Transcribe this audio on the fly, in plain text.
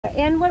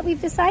And what we've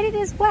decided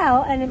as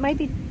well, and it might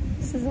be,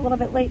 this is a little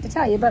bit late to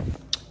tell you, but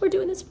we're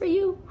doing this for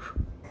you.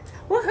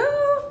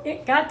 Woohoo!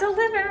 It got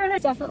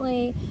delivered.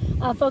 Definitely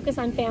focus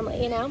on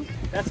family, you know?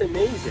 That's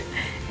amazing.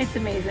 It's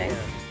amazing. Yeah.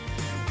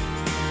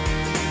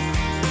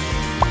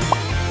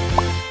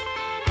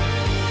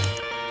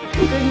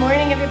 Good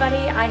morning, everybody.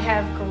 I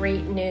have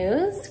great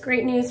news.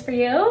 Great news for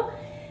you.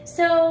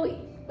 So,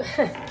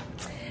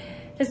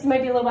 this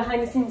might be a little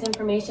behind the scenes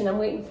information. I'm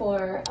waiting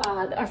for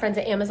our friends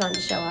at Amazon to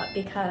show up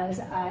because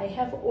I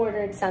have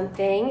ordered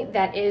something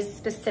that is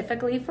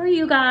specifically for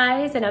you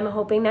guys, and I'm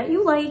hoping that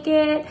you like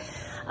it.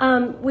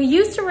 We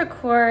used to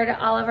record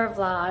all of our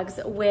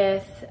vlogs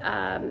with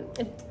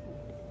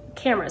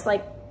cameras,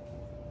 like,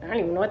 I don't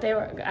even know what they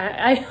were.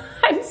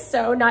 I'm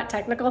so not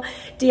technical.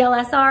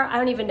 DLSR, I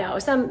don't even know.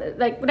 Some,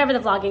 like, whatever the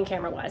vlogging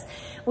camera was.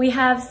 We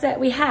had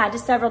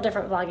several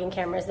different vlogging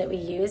cameras that we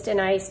used, and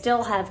I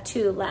still have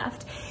 2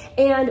 left.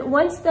 And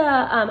once the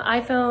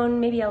iPhone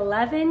maybe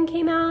 11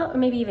 came out, or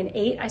maybe even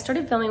 8, I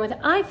started filming with the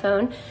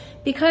iPhone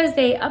because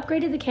they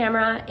upgraded the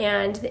camera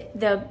and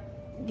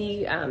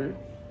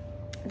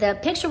the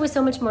picture was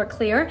so much more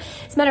clear.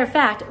 As a matter of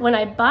fact, when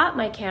I bought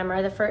my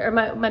camera,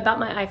 bought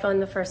my iPhone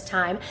the first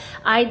time,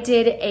 I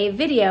did a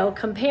video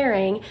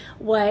comparing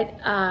what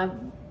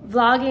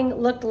vlogging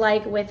looked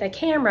like with a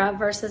camera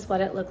versus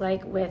what it looked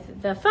like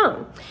with the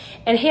phone.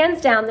 And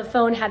hands down, the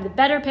phone had the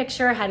better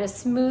picture, had a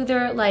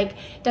smoother, like,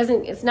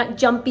 it's not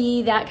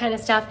jumpy, that kind of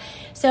stuff.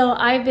 So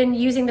I've been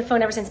using the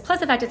phone ever since.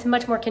 Plus the fact it's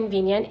much more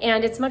convenient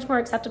and it's much more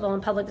acceptable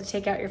in public to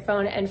take out your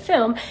phone and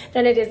film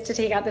than it is to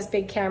take out this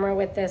big camera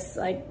with this,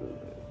 like,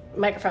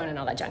 microphone and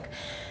all that junk.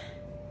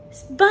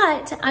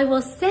 But I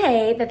will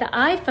say that the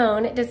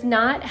iPhone does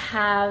not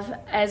have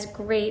as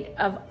great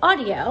of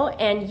audio,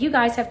 and you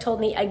guys have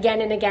told me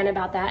again and again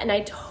about that, and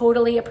I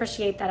totally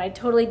appreciate that. I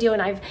totally do,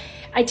 and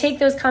I take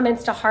those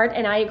comments to heart,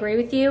 and I agree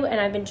with you,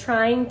 and I've been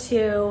trying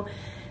to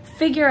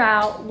figure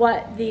out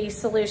what the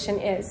solution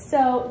is.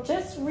 So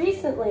just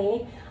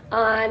recently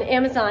on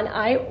Amazon,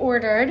 I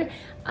ordered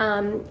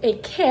a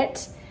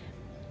kit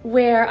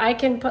where I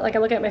can put, like,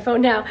 I'm looking at my phone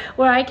now,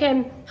 where I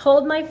can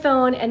hold my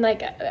phone and,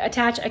 like,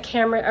 attach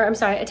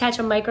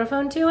a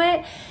microphone to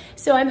it.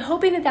 So I'm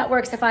hoping that that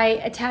works if I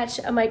attach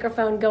a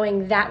microphone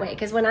going that way,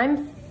 because when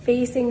I'm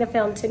facing the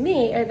film to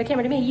me, or the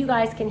camera to me, you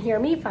guys can hear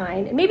me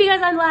fine. And maybe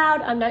because I'm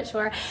loud, I'm not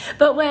sure.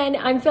 But when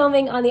I'm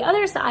filming on the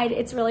other side,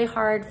 it's really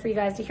hard for you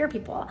guys to hear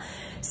people.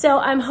 So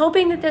I'm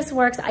hoping that this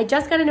works. I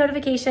just got a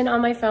notification on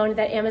my phone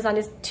that Amazon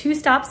is 2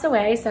 stops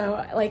away.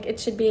 So, like, it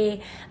should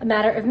be a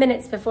matter of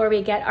minutes before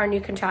we get our new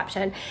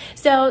contraption.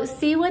 So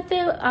see what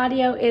the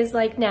audio is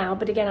like now.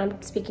 But again,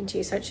 I'm speaking to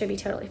you, so it should be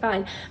totally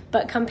fine.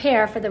 But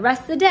compare for the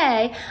rest of the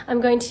day, I'm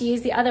going to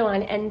use the other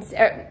one and,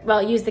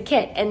 use the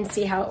kit and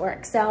see how it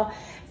works. So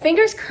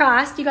fingers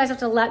crossed. You guys have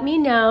to let me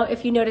know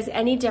if you notice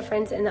any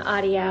difference in the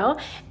audio,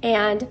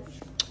 and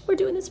we're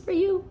doing this for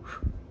you.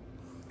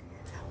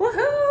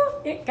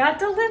 Woohoo! It got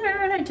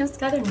delivered. I just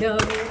got a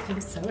note.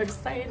 I'm so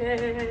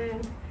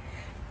excited.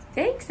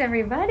 Thanks,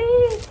 everybody.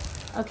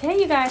 Okay,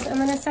 you guys, I'm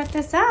gonna set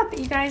this up.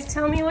 You guys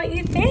tell me what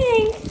you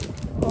think.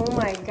 Oh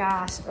my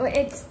gosh.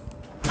 It's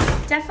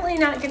definitely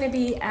not gonna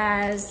be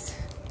as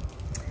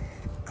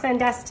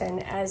clandestine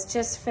as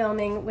just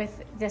filming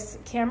with this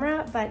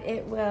camera, but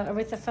it will, or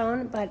with the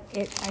phone, but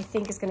I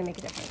think is gonna make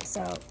a difference.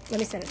 So let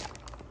me set it up.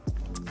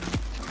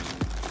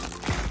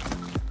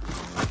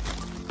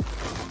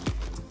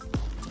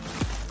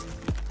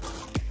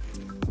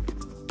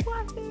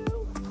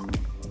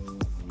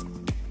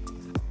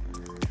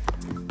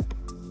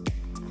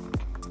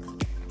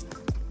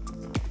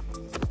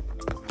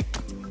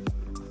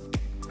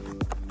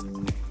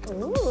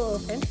 Ooh,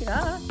 fancy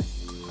box,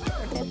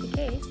 or fancy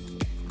case.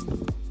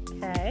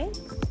 Okay.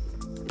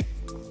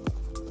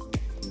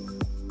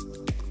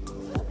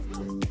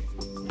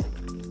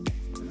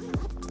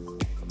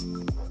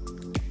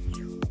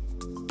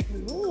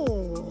 Ooh.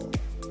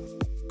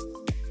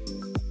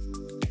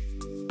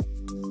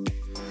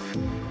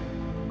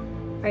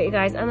 All right, you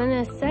guys, I'm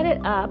gonna set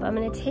it up. I'm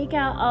gonna take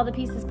out all the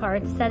pieces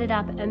parts, set it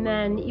up, and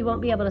then you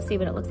won't be able to see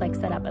what it looks like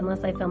set up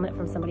unless I film it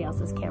from somebody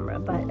else's camera.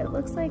 But it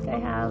looks like I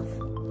have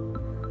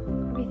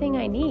everything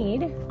I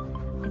need.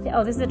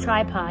 Oh, this is a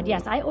tripod.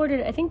 Yes, I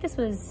ordered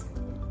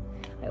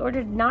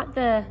not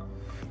the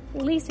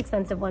least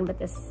expensive one, but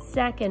the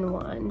second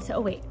one. So,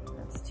 oh wait,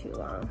 that's too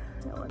long.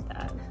 I don't want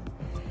that.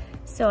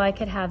 So I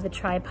could have the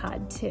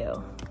tripod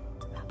too.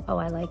 Oh,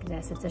 I like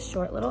this. It's a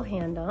short little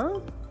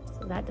handle.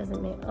 So that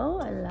doesn't make, oh,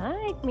 I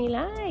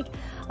like.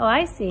 Oh,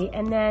 I see.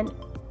 And then,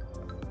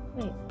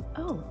 wait,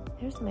 oh,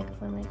 there's the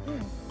microphone right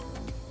there.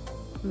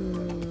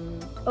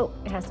 Oh,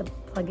 it has to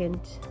plug in.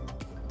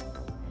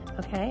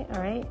 Okay,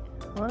 all right,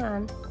 hold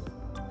on.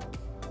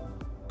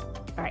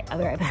 All right, I'll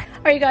be right back.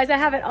 All right, you guys, I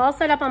have it all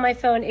set up on my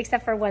phone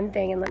except for one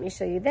thing, and let me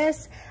show you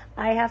this.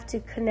 I have to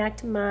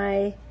connect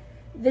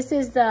this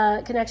is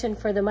the connection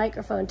for the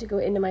microphone to go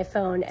into my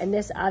phone, and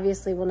this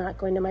obviously will not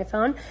go into my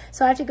phone.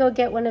 So I have to go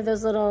get one of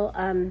those little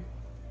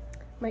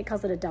Mike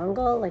calls it a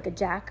dongle, like a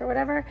jack or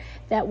whatever,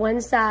 that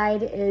one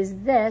side is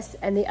this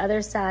and the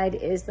other side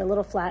is the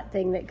little flat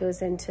thing that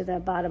goes into the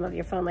bottom of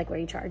your phone, like where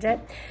you charge it.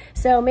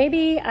 So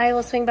maybe I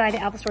will swing by the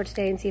Apple store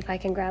today and see if I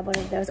can grab one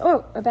of those.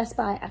 Oh, or Best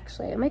Buy,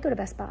 actually. I might go to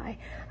Best Buy.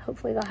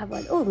 Hopefully they'll have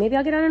one. Oh, maybe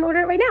I'll get on and order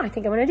it right now. I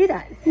think I'm gonna do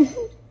that.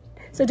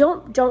 So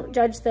don't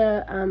judge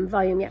the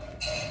volume yet.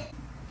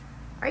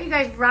 All right, you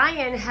guys,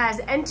 Ryan has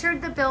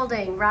entered the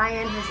building.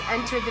 Ryan has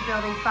entered the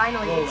building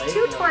finally. It's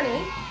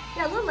 2:20.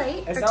 Yeah, a little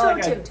late. Or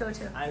 2:02.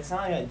 2:02. It's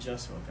not like I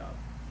just woke up.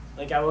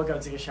 Like, I woke up,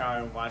 took a shower,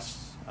 and watched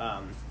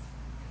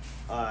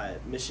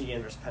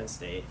Michigan versus Penn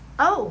State.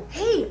 Oh,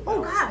 hey.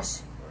 Oh,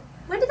 gosh.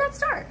 When did that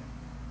start?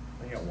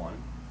 I think at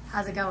 1.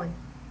 How's it going?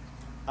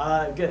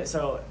 Good.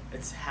 So,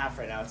 it's half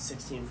right now. It's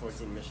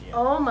 16-14 Michigan.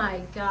 Oh,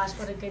 my gosh.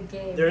 What a good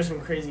game. There's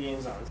some crazy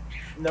games on.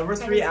 Number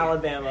 3,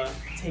 Alabama,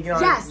 taking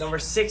on number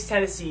 6,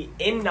 Tennessee,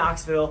 in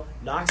Knoxville.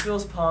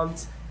 Knoxville's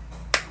pumped.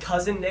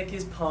 Cousin Nick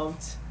is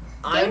pumped.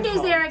 Game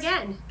day's there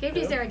again. Game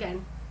day's there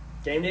again.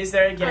 Game day's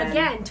there again.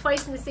 Again,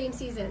 twice in the same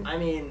season. I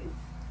mean,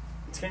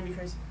 it's going to be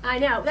crazy. I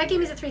know. That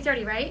game is at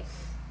 3:30, right?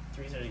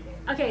 3:30 game.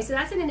 Okay, so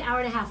that's in an hour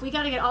and a half. We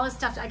got to get all this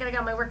stuff. I got to get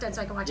all my work done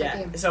so I can watch that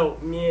game. So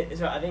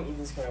I think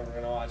Ethan's coming over.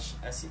 We're going to watch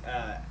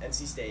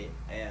NC State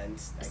and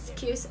that game.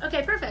 Cuse.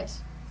 Okay, perfect.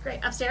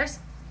 Great. Upstairs?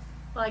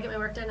 While I get my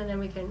work done, and then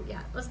we can,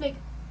 let's make...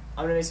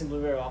 I'm going to make some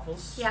blueberry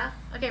waffles. Yeah.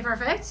 Okay,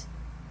 perfect.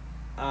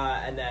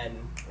 And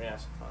then we're going to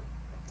have some fun.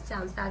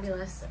 Sounds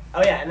fabulous.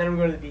 Oh, yeah, and then I'm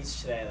going to the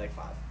beach today at like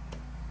 5.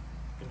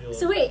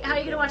 So wait, how are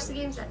you going to watch the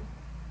games then?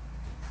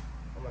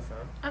 On my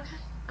phone. Okay.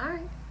 All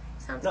right.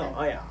 Sounds good.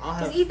 Oh, yeah.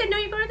 Does Ethan know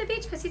you're going to the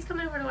beach? Because he's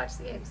coming over to watch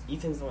the games.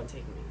 Ethan's the one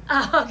taking me.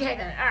 Oh, okay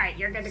then. All right,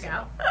 you're good to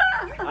go.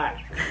 All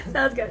right.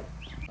 Sounds good.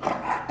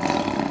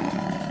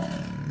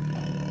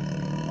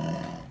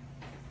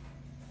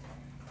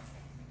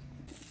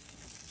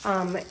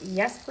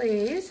 Yes,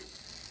 please.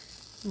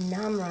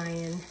 Nom,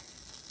 Ryan.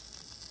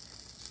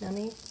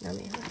 Nummy,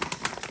 huh?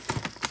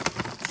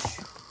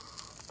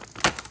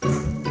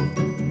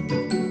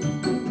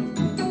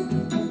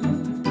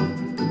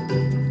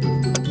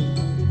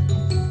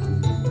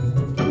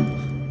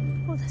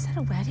 Oh, is that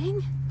a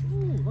wedding?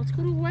 Ooh, let's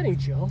go to a wedding,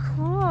 Jill.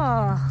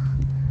 Cool.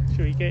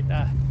 Should we get,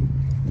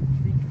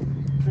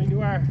 should we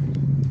do our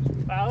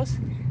vows?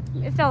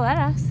 If they'll let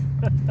us.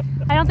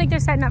 I don't think they're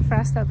setting up for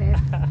us though, babe.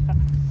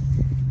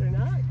 They're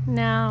not?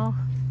 No.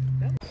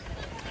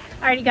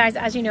 Alrighty guys,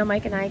 as you know,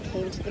 Mike and I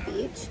came to the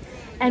beach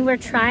and we're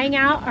trying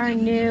out our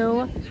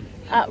new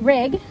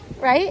rig,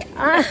 right?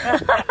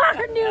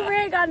 Our new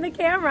rig on the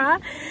camera.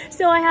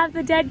 So I have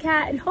the dead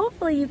cat and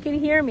hopefully you can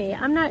hear me.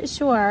 I'm not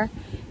sure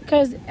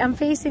because I'm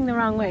facing the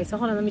wrong way. So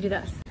hold on, let me do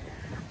this.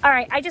 All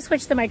right, I just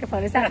switched the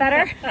microphone. Is that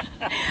better?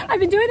 I've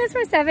been doing this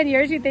for 7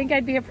 years. You'd think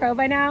I'd be a pro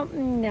by now.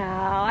 No,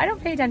 I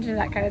don't pay attention to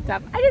that kind of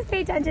stuff. I just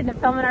pay attention to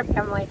filming our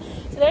family.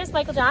 So there's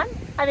Michael John.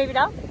 Hi, baby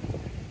doll.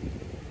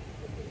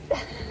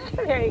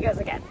 There he goes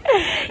again.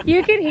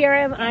 You can hear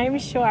him, I'm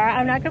sure.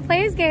 I'm not going to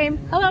play his game.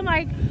 Hello,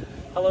 Mike.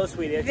 Hello,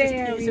 sweetie. It's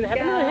there just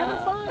having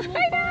fun.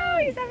 I know,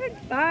 he's having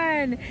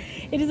fun.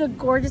 It is a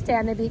gorgeous day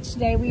on the beach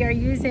today. We are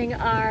using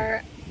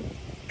our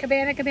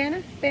banana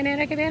cabana.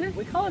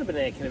 We call it a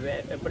banana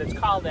cabana, but it's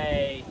called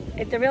a...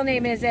 The real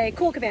name is a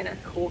cool cabana.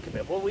 Cool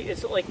cabana. Well,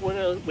 it's like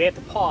when we have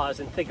to pause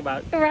and think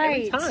about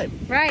every time.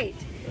 Right.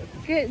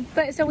 Good.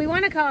 But so we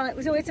want to call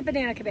it, so it's a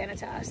banana cabana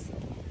to us.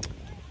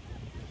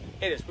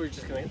 It is.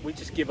 We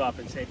just give up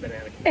and say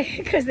banana cabana.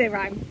 Because they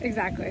rhyme.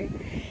 Exactly.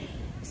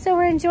 So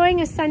we're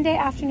enjoying a Sunday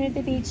afternoon at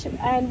the beach,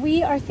 and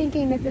we are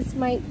thinking that this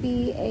might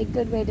be a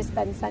good way to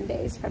spend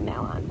Sundays from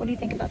now on. What do you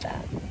think about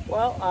that?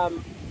 Well,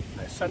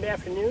 Sunday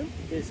afternoon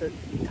is a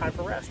time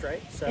for rest,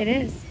 right? So, it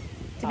is.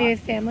 To be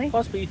with family.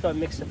 Plus, we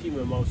mixed a few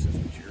mimosas,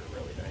 which are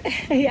really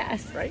nice.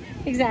 Yes. Right?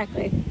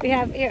 Exactly. We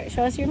have, here,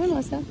 show us your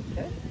mimosa.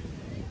 Okay.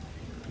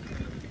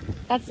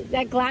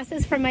 That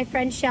glasses from my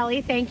friend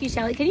Shelly. Thank you,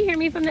 Shelly. Can you hear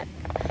me from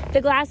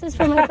the glasses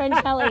from my friend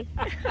Shelly?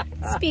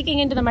 Speaking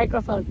into the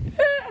microphone.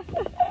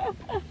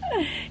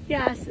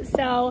 Yes,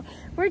 so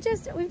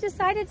we've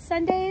decided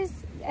Sundays,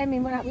 I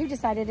mean, we've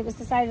decided, it was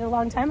decided a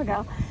long time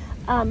ago,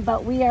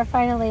 but we are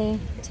finally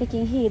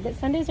taking heed that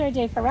Sundays are a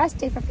day for rest,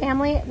 day for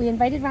family. We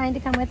invited Ryan to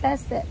come with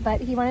us,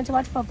 but he wanted to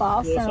watch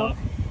football, so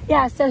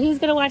yeah, so he's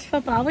going to watch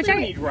football, which we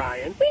need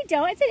Ryan. We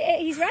don't.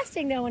 He's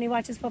resting though when he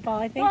watches football,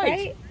 I think,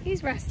 right?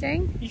 He's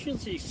resting. You should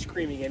see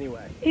screaming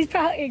anyway. He's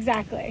probably,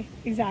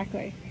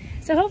 exactly.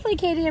 So hopefully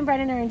Katie and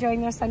Brennan are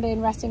enjoying their Sunday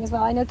and resting as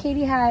well. I know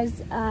Katie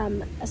has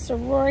a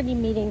sorority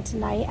meeting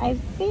tonight. I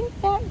think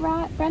that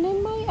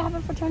Brennan might have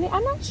a fraternity.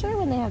 I'm not sure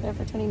when they have their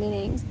fraternity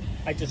meetings.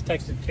 I just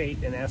texted Kate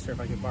and asked her if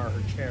I could borrow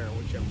her chair,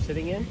 which I'm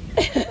sitting in.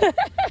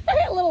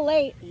 A little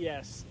late.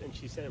 Yes, and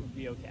she said it would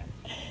be okay.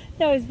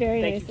 That was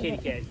very nice.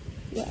 Thank you, Katie.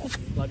 Yes.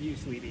 Love you,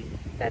 sweetie.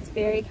 That's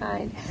very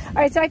kind. All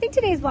right, so I think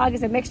today's vlog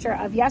is a mixture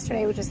of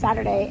yesterday, which is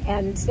Saturday,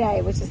 and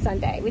today, which is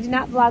Sunday. We did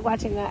not vlog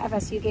watching the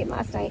FSU game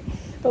last night,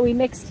 but we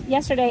mixed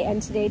yesterday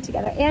and today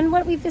together. And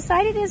what we've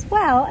decided as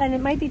well, and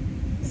it might be,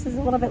 this is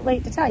a little bit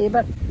late to tell you,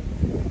 but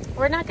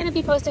we're not going to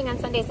be posting on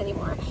Sundays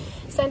anymore.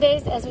 So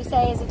Sundays, as we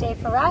say, is a day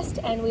for rest,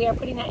 and we are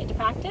putting that into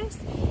practice.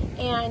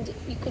 And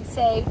you could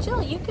say,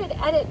 Jill, you could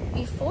edit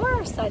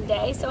before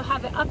Sunday, so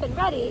have it up and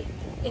ready.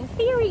 In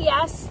theory,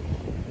 yes.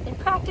 In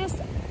practice,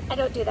 I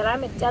don't do that.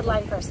 I'm a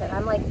deadline person.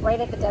 I'm like right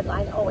at the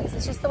deadline always.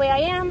 It's just the way I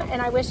am,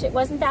 and I wish it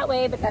wasn't that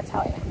way, but that's how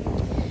I am.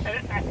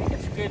 And I think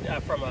it's good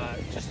from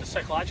just a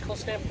psychological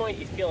standpoint.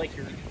 You feel like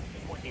you're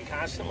working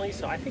constantly,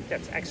 so I think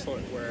that's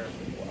excellent. We're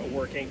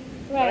working.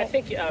 Right. But I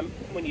think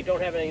when you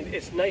don't have anything,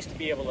 it's nice to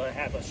be able to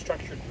have a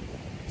structured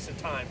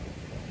time.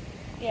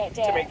 Yeah,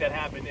 to make that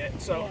happen.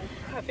 So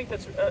yeah. I think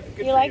that's good.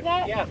 You like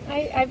that? Yeah.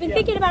 I've been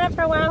thinking about it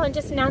for a while and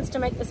just announced to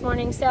Mike this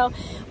morning. So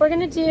we're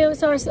going to do,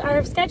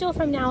 our schedule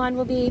from now on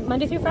will be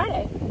Monday through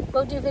Friday.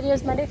 We'll do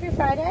videos Monday through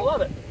Friday. I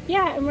love it.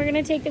 Yeah, and we're going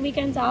to take the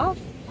weekends off.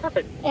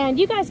 Perfect. And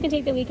you guys can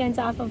take the weekends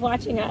off of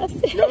watching us.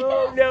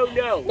 No.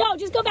 No,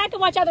 just go back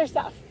and watch other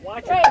stuff.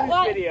 Watch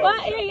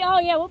videos. Oh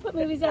yeah, we'll put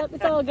movies up.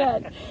 It's all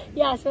good.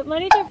 Yes, but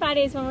Monday through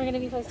Friday is when we're going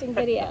to be posting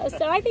videos.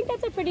 So I think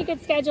that's a pretty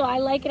good schedule. I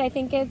like it. I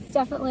think it's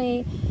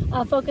definitely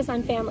focus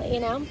on family, you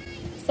know?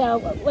 So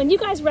when you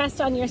guys rest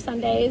on your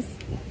Sundays,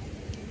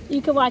 you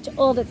can watch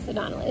old It's the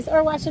Donnellys,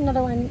 or watch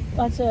another one,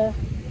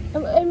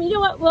 and you know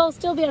what? We'll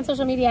still be on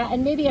social media,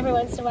 and maybe every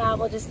once in a while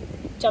we'll just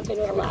jump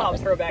into a live. Call it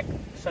Throwback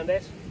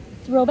Sundays?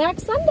 Throwback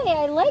Sunday,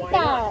 I like Why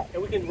that. Not?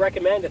 And we can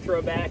recommend a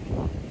throwback.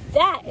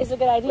 That is a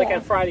good idea. Like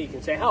on Friday, you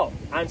can say, oh,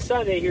 on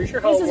Sunday, here's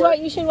your homework. This is what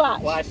you should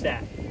watch. Watch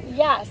that.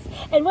 Yes.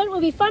 And what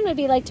would be fun would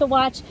be like to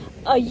watch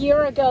a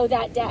year ago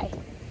that day.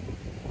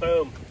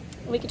 Boom.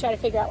 We could try to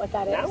figure out what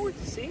that is. Now we're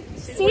see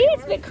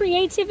it's the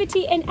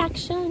creativity in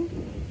action.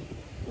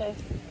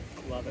 Nice.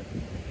 Love it.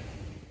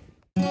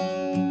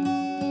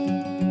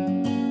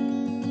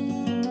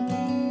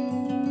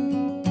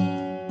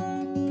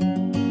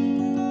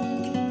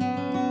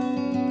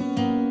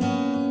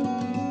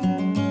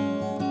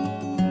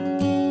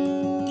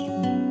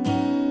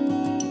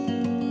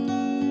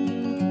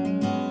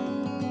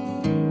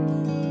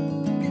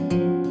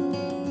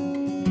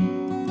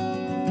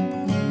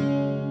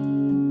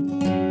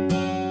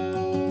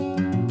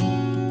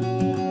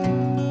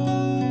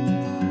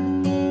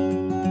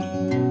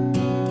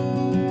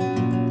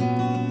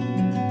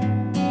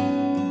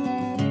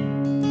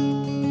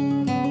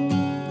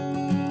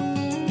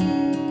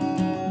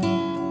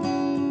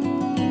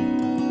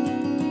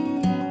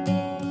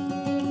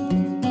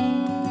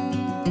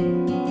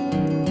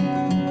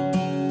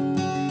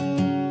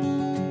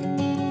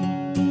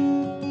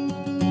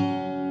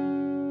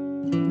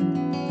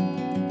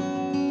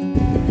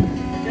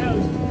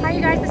 Hi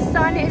you guys, the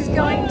sun is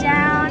going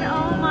down.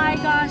 Oh my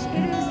gosh,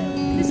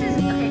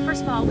 okay,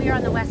 first of all, we are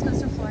on the west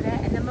coast of Florida,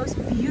 and the most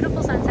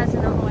beautiful sunsets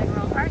in the whole wide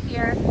world are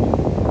here,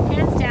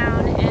 hands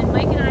down, and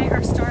Mike and I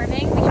are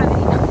starving. We haven't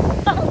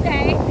eaten all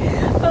day,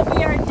 but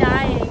we are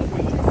dying.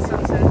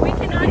 We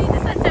cannot eat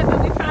the sunset,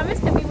 but we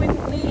promised that we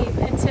wouldn't leave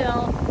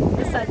until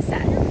the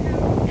sunset.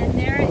 And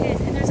there it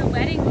is, and there's a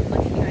wedding,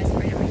 look at you guys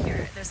right over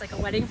here. There's like a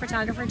wedding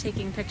photographer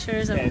taking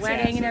pictures of the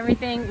wedding and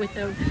everything with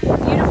the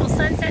beautiful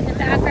sunset in the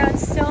background.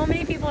 So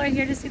many people are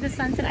here to see the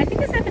sunset. I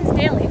think this happens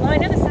daily. Well, I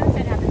know the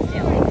sunset happens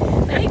daily.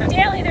 I think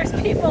daily there's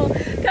people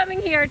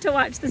coming here to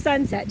watch the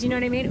sunset. Do you know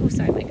what I mean? Oh,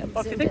 sorry, Mike.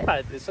 Well, if you think about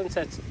it, the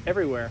sunset's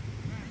everywhere.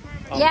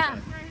 Yeah.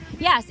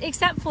 Yes,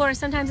 except for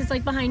sometimes it's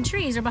like behind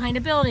trees or behind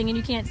a building and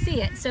you can't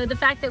see it. So the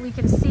fact that we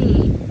can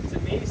see. It's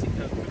amazing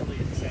how quickly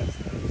it sets,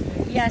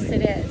 though. Yes,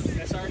 it is.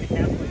 That's already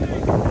halfway done.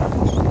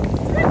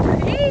 Isn't that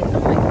pretty? Oh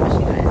my gosh,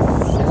 you guys.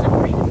 There's a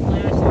green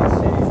flash in the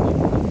city.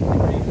 The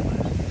green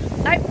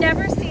flash. I've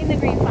never seen the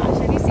green flash.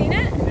 Have you seen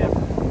it? Never.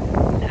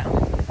 No.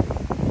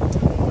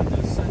 When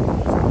the sun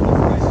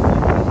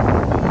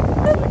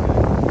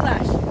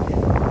Flash.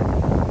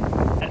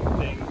 that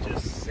thing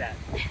just set.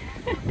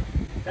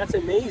 That's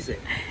amazing.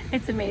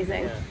 It's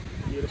amazing. Yeah,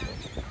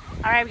 beautiful.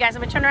 All right, guys,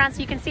 I'm gonna turn around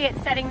so you can see it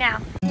setting now.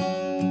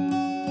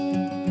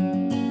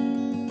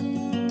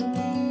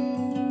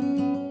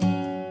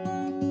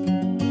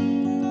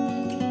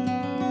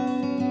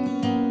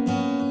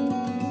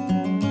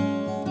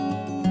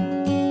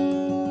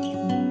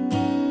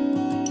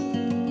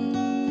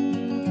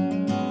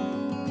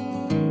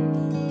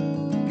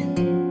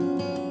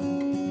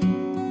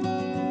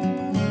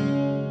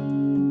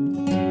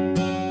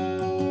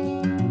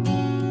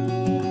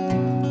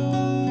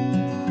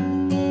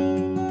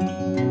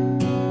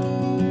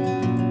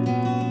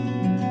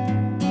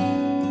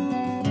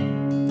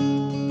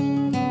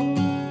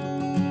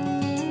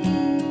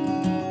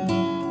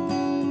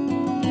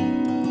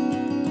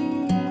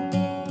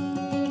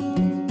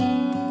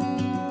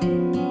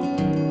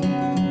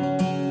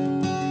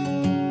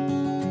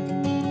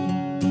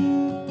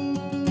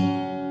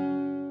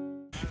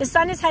 The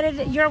sun is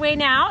headed your way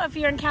now if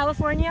you're in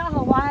California,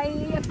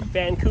 Hawaii.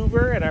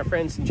 Vancouver and our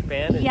friends in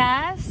Japan.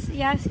 Yes.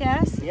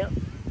 Yep.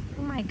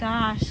 Oh my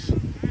gosh.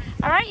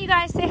 All right, you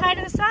guys, say hi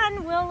to the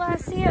sun. We'll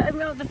see you.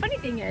 Well, the funny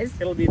thing is,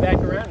 It'll be back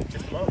around in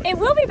just a moment. it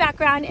will be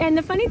back around. And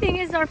the funny thing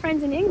is, our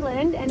friends in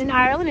England and in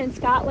Ireland and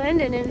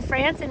Scotland and in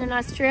France and in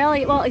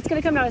Australia. Well, it's going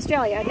to come to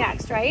Australia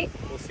next, right?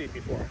 We'll see it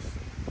before us.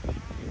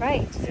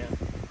 Right. Yeah.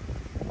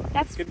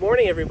 That's good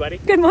morning, everybody.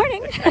 Good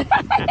morning.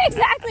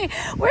 Exactly.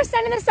 We're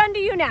sending the sun to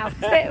you now.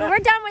 So we're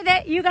done with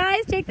it. You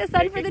guys take the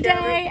sun for the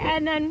day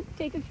and then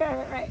take good care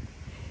of it, right?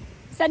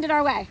 Send it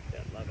our way.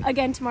 Yeah,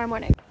 again tomorrow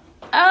morning.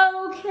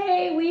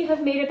 Okay, we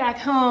have made it back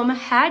home,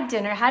 had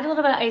dinner, had a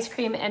little bit of ice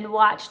cream, and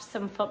watched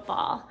some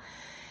football.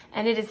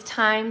 And it is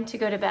time to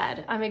go to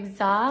bed. I'm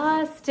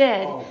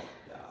exhausted. Oh,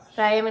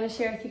 but I am going to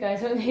share with you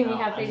guys what made me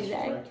happy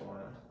today.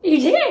 You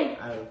did?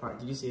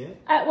 Did you see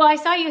it? Well, I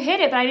saw you hit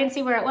it, but I didn't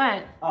see where it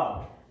went.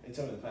 Oh, it's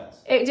over the fence.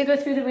 It did go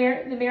through the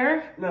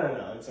mirror?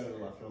 No, it's over the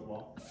left field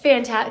wall.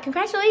 Fantastic.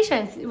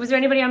 Congratulations. Was there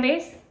anybody on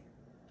base?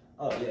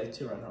 Oh, yeah,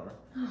 2-run homer.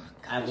 Oh,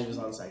 Adley was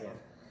on second.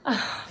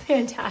 Oh,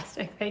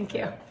 fantastic. Thank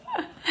you.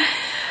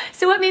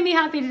 So what made me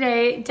happy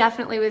today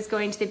definitely was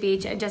going to the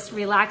beach and just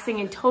relaxing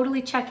and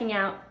totally checking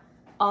out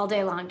all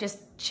day long. Just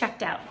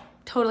checked out.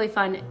 Totally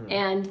fun. Mm-hmm.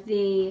 And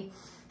the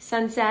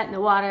sunset and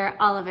the water,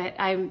 all of it.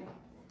 I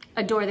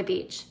adore the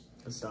beach.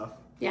 Good stuff.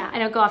 Yeah, I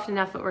don't go often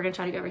enough, but we're going to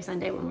try to go every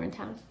Sunday when we're in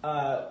town.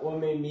 What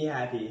made me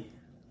happy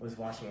was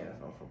watching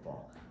NFL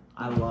football.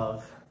 I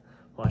love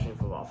watching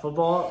football.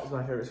 Football is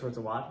my favorite sport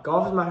to watch.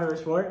 Golf is my favorite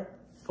sport.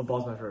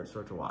 Football is my favorite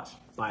sport to watch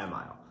by a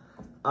mile.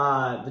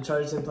 The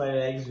Chargers didn't play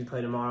today because we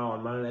play tomorrow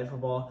on Monday Night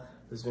Football.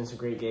 There's been some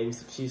great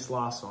games. The Chiefs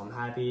lost, so I'm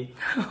happy.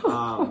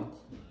 The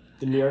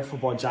New York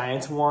Football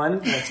Giants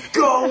won. Let's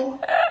go!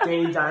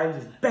 Danny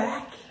Dimes is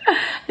back.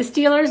 The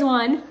Steelers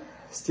won.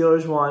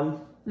 Steelers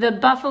won. The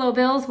Buffalo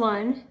Bills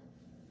won.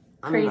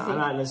 Crazy. I'm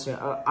not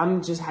necessarily.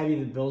 I'm just happy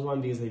the Bills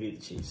won because they beat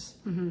the Chiefs.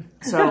 Mm-hmm.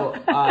 So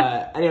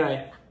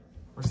anyway,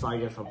 we're still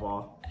good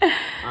football,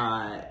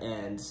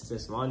 and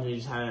just laundry.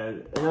 Just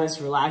had a nice,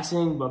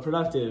 relaxing but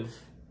productive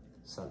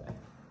Sunday.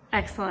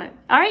 Excellent.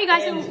 All right, you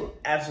guys. And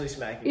absolutely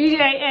smacking. You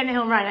did, and a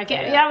home run. Okay,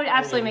 yeah, that would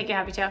absolutely make you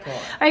happy too. Cool. All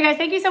right, guys.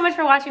 Thank you so much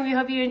for watching. We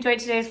hope you enjoyed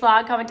today's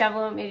vlog. Comment down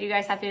below what made you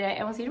guys happy today,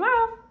 and we'll see you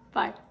tomorrow.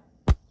 Bye.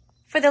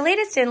 For the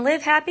latest in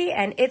Live Happy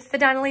and It's the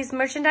Donnellys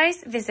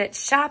merchandise, visit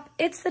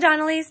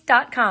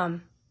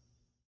shop.itsthedonnellys.com.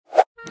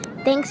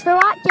 Thanks for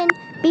watching.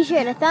 Be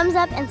sure to thumbs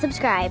up and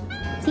subscribe.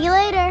 See you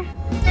later.